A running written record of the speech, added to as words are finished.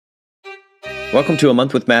Welcome to A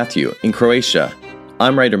Month with Matthew in Croatia.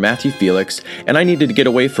 I'm writer Matthew Felix, and I needed to get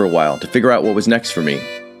away for a while to figure out what was next for me.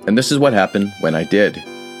 And this is what happened when I did.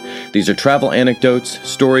 These are travel anecdotes,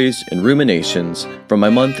 stories, and ruminations from my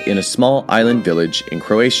month in a small island village in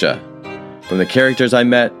Croatia. From the characters I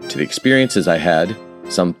met, to the experiences I had,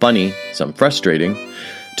 some funny, some frustrating,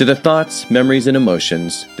 to the thoughts, memories, and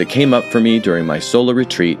emotions that came up for me during my solo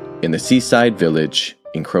retreat in the seaside village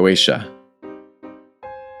in Croatia.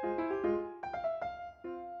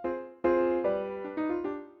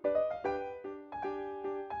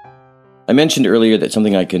 I mentioned earlier that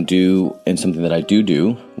something I can do and something that I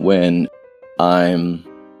do when I'm,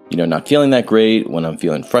 not feeling that great, when I'm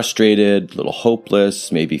feeling frustrated, a little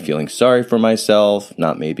hopeless, maybe feeling sorry for myself,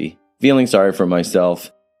 feeling sorry for myself,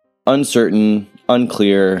 uncertain,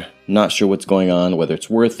 unclear, not sure what's going on, whether it's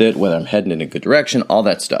worth it, whether I'm heading in a good direction, all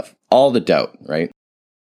that stuff, all the doubt, right?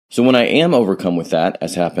 So when I am overcome with that,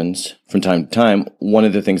 as happens from time to time, one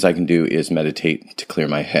of the things I can do is meditate to clear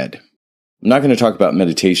my head. I'm not going to talk about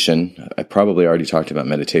meditation. I probably already talked about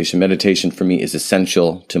meditation. Meditation for me is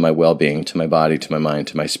essential to my well-being, to my body, to my mind,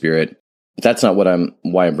 to my spirit. That's not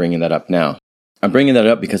why I'm bringing that up now. I'm bringing that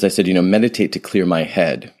up because I said, meditate to clear my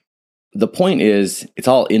head. The point is, it's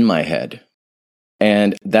all in my head.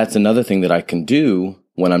 And that's another thing that I can do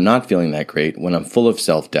when I'm not feeling that great, when I'm full of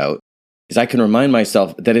self-doubt, is I can remind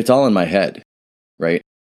myself that it's all in my head, right?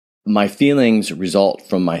 My feelings result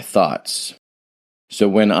from my thoughts. So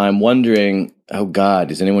when I'm wondering, oh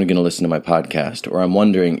God, is anyone going to listen to my podcast? Or I'm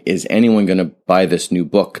wondering, is anyone going to buy this new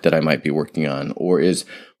book that I might be working on? Or is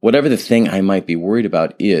whatever the thing I might be worried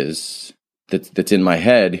about is that's in my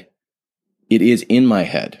head, it is in my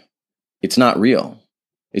head. It's not real.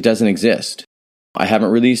 It doesn't exist. I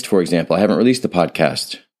haven't released the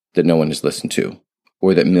podcast that no one has listened to,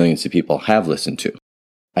 or that millions of people have listened to.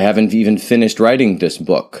 I haven't even finished writing this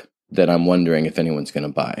book that I'm wondering if anyone's going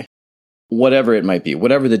to buy. Whatever it might be,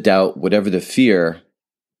 whatever the doubt, whatever the fear,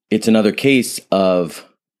 it's another case of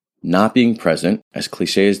not being present. As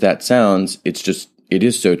cliche as that sounds, it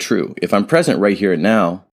is so true. If I'm present right here and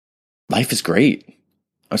now, life is great.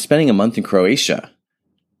 I'm spending a month in Croatia.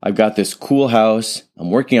 I've got this cool house. I'm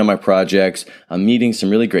working on my projects. I'm meeting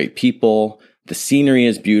some really great people. The scenery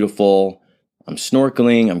is beautiful. I'm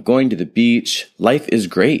snorkeling. I'm going to the beach. Life is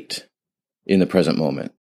great in the present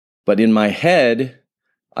moment. But in my head,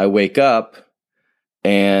 I wake up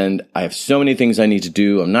and I have so many things I need to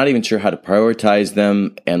do. I'm not even sure how to prioritize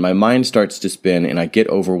them. And my mind starts to spin and I get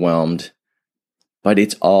overwhelmed. But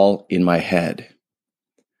it's all in my head.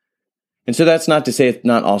 And so that's not to say it's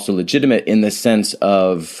not also legitimate in the sense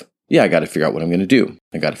of, I got to figure out what I'm going to do.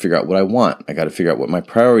 I got to figure out what I want. I got to figure out what my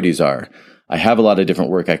priorities are. I have a lot of different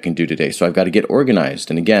work I can do today. So I've got to get organized.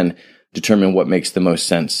 And again, determine what makes the most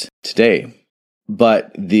sense today.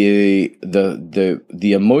 But the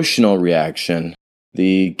emotional reaction,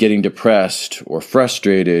 the getting depressed or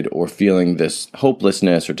frustrated or feeling this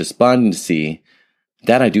hopelessness or despondency,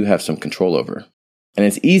 that I do have some control over. And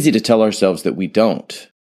it's easy to tell ourselves that we don't.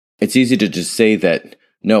 It's easy to just say that,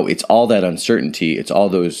 no, it's all that uncertainty, it's all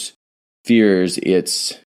those fears,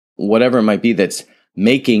 it's whatever it might be that's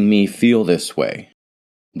making me feel this way.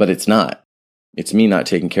 But it's not. It's me not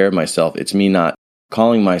taking care of myself. It's me not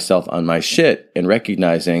calling myself on my shit and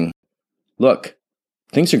recognizing, look,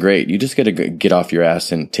 things are great. You just got to get off your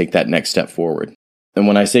ass and take that next step forward. And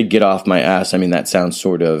when I say get off my ass, I mean that sounds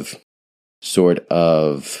sort of,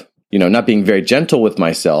 not being very gentle with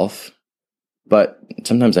myself. But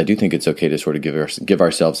sometimes I do think it's okay to sort of give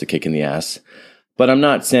ourselves a kick in the ass. But I'm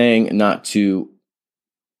not saying not to,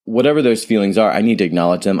 whatever those feelings are, I need to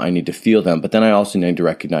acknowledge them. I need to feel them. But then I also need to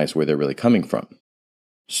recognize where they're really coming from.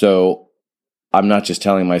 So I'm not just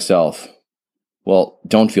telling myself, well,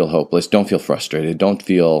 don't feel hopeless, don't feel frustrated, don't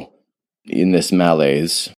feel in this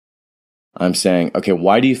malaise. I'm saying, okay,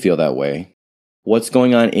 why do you feel that way? What's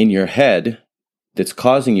going on in your head that's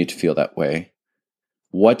causing you to feel that way?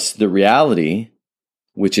 What's the reality,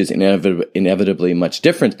 which is inevitably much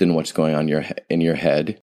different than what's going on in your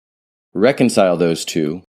head? Reconcile those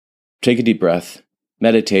two. Take a deep breath,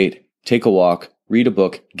 meditate, take a walk, read a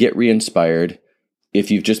book, get re-inspired. If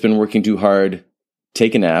you've just been working too hard,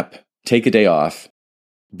 take a nap, take a day off,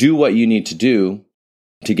 do what you need to do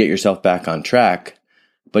to get yourself back on track,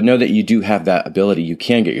 but know that you do have that ability. You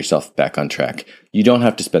can get yourself back on track. You don't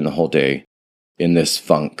have to spend the whole day in this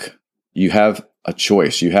funk. You have a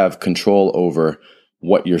choice. You have control over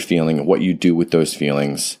what you're feeling and what you do with those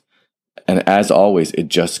feelings. And as always, it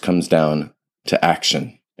just comes down to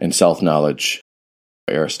action and self-knowledge.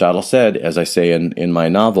 Aristotle said, as I say in my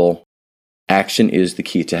novel, action is the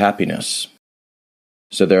key to happiness.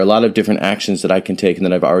 So there are a lot of different actions that I can take and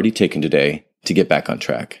that I've already taken today to get back on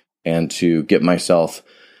track and to get myself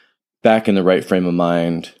back in the right frame of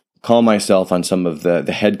mind, call myself on some of the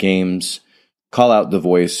head games, call out the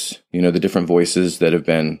voice, the different voices that have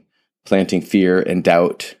been planting fear and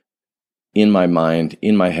doubt in my mind,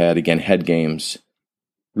 in my head, again, head games.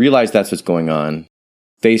 Realize that's what's going on.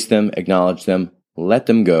 Face them, acknowledge them, let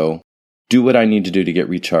them go, do what I need to do to get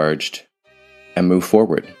recharged, and move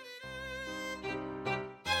forward.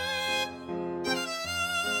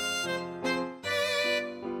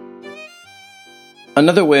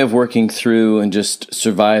 Another way of working through and just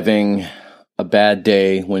surviving a bad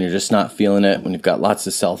day when you're just not feeling it, when you've got lots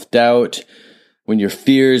of self-doubt, when your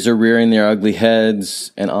fears are rearing their ugly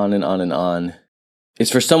heads, and on and on and on, is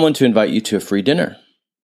for someone to invite you to a free dinner.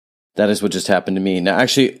 That is what just happened to me. Now,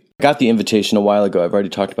 actually, I got the invitation a while ago. I've already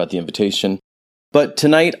talked about the invitation. But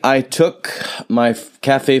tonight, I took my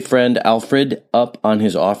cafe friend Alfred up on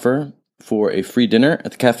his offer for a free dinner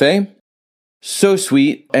at the cafe. So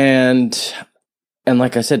sweet, and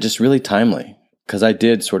like I said, just really timely, because I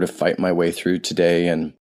did sort of fight my way through today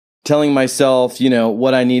and telling myself,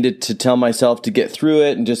 what I needed to tell myself to get through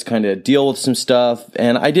it and just kind of deal with some stuff.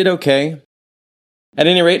 And I did okay. At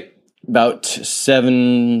any rate, about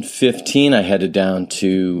 7:15, I headed down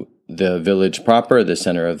to the village proper, the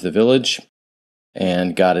center of the village,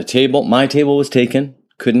 and got a table. My table was taken.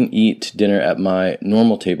 Couldn't eat dinner at my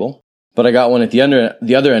normal table, but I got one at the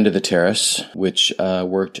other end of the terrace, which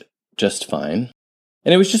worked just fine.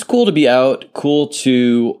 And it was just cool to be out, cool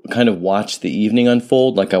to kind of watch the evening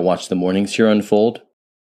unfold, like I watched the mornings here unfold,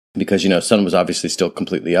 because, sun was obviously still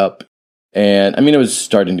completely up. And, it was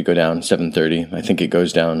starting to go down, 7:30. I think it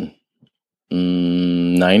goes down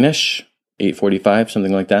 9-ish, 8:45,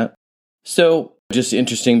 something like that. So, just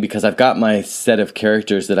interesting because I've got my set of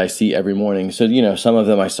characters that I see every morning. So, some of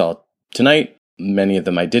them I saw tonight, many of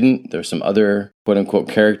them I didn't. There's some other quote-unquote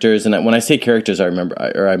characters. And when I say characters,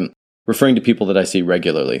 I'm referring to people that I see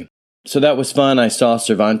regularly. So that was fun. I saw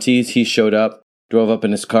Cervantes. He showed up, drove up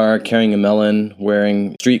in his car, carrying a melon,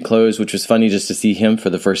 wearing street clothes, which was funny just to see him for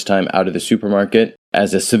the first time out of the supermarket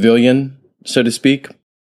as a civilian, so to speak.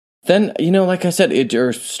 Then, like I said, it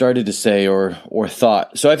started to say or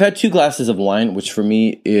thought. So I've had 2 glasses of wine, which for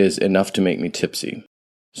me is enough to make me tipsy.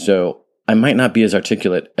 So I might not be as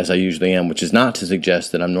articulate as I usually am, which is not to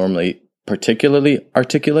suggest that I'm normally particularly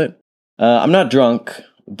articulate. I'm not drunk,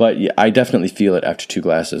 but yeah, I definitely feel it after 2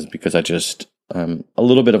 glasses because I'm a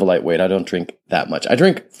little bit of a lightweight. I don't drink that much. I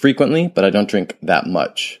drink frequently, but I don't drink that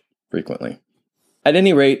much frequently. At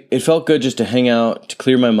any rate, it felt good just to hang out, to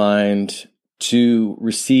clear my mind, to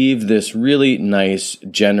receive this really nice,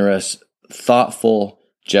 generous, thoughtful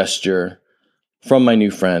gesture from my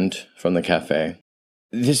new friend from the cafe.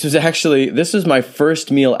 This is my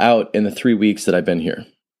first meal out in the 3 weeks that I've been here.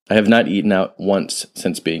 I have not eaten out once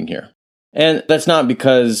since being here. And that's not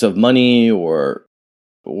because of money or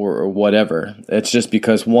whatever. It's just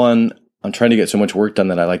because, one, I'm trying to get so much work done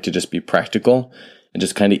that I like to just be practical and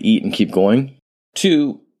just kind of eat and keep going.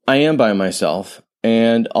 2, I am by myself.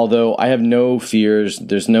 And although I have no fears,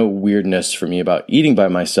 there's no weirdness for me about eating by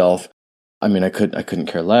myself. I couldn't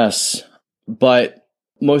care less. But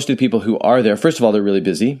most of the people who are there, first of all, they're really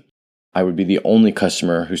busy. I would be the only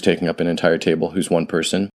customer who's taking up an entire table, who's one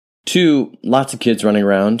person. 2, lots of kids running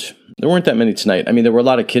around. There weren't that many tonight. There were a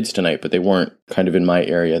lot of kids tonight, but they weren't kind of in my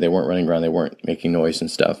area. They weren't running around. They weren't making noise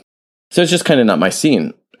and stuff. So it's just kind of not my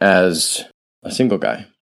scene as a single guy.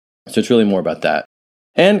 So it's really more about that.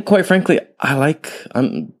 And quite frankly,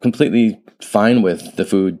 I'm completely fine with the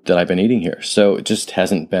food that I've been eating here. So it just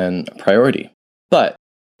hasn't been a priority. But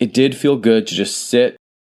it did feel good to just sit,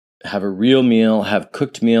 have a real meal, have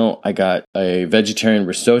cooked meal. I got a vegetarian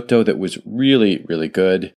risotto that was really, really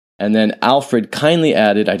good. And then Alfred kindly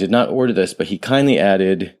added, I did not order this, but he kindly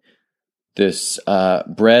added this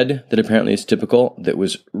bread that apparently is typical that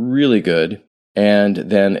was really good. And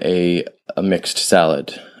then a mixed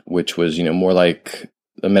salad, which was, more like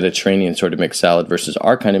a Mediterranean sort of mixed salad versus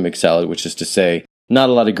our kind of mixed salad, which is to say not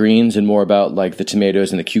a lot of greens and more about like the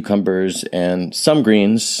tomatoes and the cucumbers and some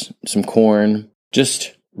greens, some corn,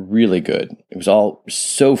 just really good. It was all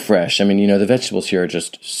so fresh. The vegetables here are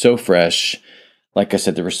just so fresh. Like I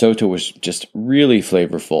said, the risotto was just really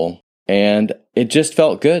flavorful, and it just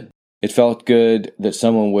felt good. It felt good that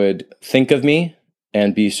someone would think of me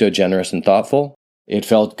and be so generous and thoughtful. It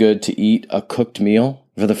felt good to eat a cooked meal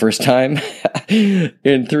for the first time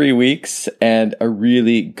in 3 weeks, and a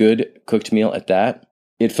really good cooked meal at that.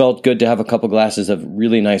 It felt good to have a couple glasses of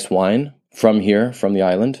really nice wine from here, from the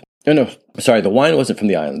island. Oh, no, sorry, the wine wasn't from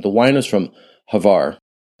the island. The wine was from Hvar,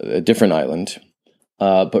 a different island,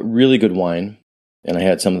 but really good wine. And I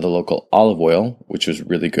had some of the local olive oil, which was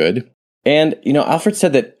really good. And, Alfred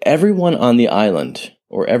said that everyone on the island,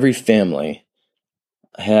 or every family,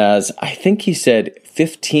 has, I think he said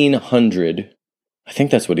 1,500. I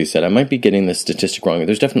think that's what he said. I might be getting this statistic wrong.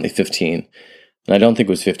 There's definitely 15. And I don't think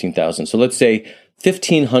it was 15,000. So let's say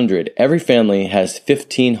 1,500. Every family has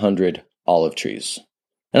 1,500 olive trees.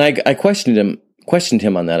 And I questioned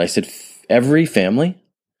him on that. I said, every family?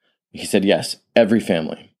 He said, yes, every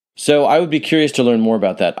family. So I would be curious to learn more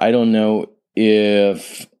about that. I don't know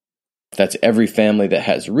if that's every family that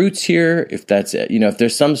has roots here, if that's, if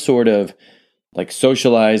there's some sort of like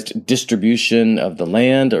socialized distribution of the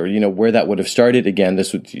land, or, where that would have started. Again,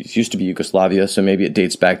 this used to be Yugoslavia, so maybe it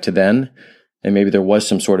dates back to then. And maybe there was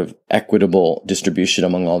some sort of equitable distribution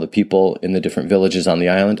among all the people in the different villages on the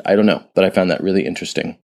island. I don't know, but I found that really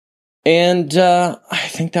interesting. And I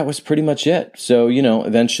think that was pretty much it. So,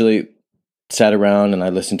 eventually sat around and I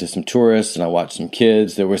listened to some tourists and I watched some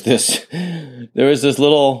kids. There was this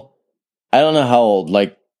little, I don't know how old,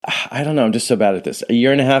 I don't know, I'm just so bad at this.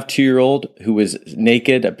 1.5, 2-year-old who was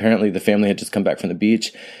naked. Apparently the family had just come back from the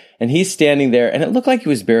beach. And he's standing there and it looked like he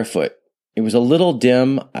was barefoot. It was a little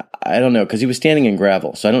dim. I don't know, because he was standing in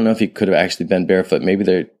gravel. So I don't know if he could have actually been barefoot. Maybe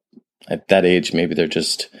they're, at that age, maybe they're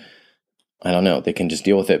just, I don't know, they can just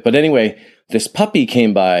deal with it. But anyway, this puppy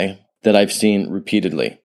came by that I've seen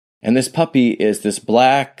repeatedly. And this puppy is this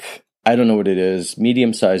black, I don't know what it is,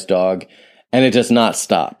 medium-sized dog. And it does not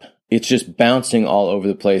stop. It's just bouncing all over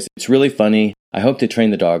the place. It's really funny. I hope they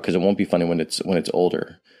train the dog because it won't be funny when it's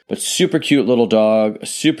older. But super cute little dog, a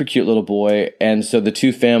super cute little boy. And so the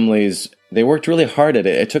two families, they worked really hard at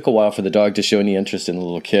it. It took a while for the dog to show any interest in the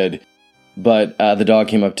little kid. But the dog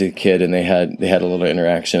came up to the kid and they had a little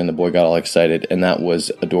interaction and the boy got all excited. And that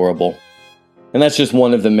was adorable. And that's just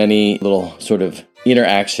one of the many little sort of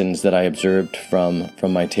interactions that I observed from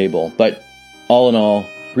my table. But all in all,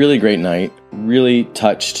 really great night. Really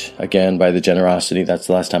touched, again, by the generosity. That's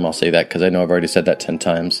the last time I'll say that because I know I've already said that 10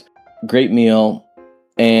 times. Great meal.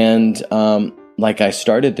 And like I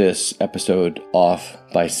started this episode off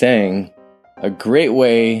by saying, a great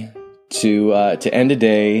way to end a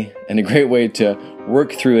day and a great way to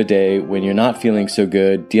work through a day when you're not feeling so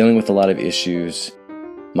good, dealing with a lot of issues.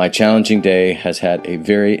 My challenging day has had a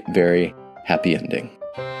very, very happy ending.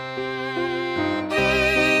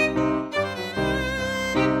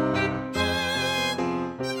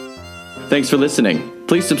 Thanks for listening.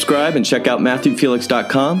 Please subscribe and check out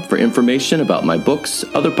MatthewFelix.com for information about my books,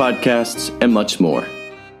 other podcasts, and much more.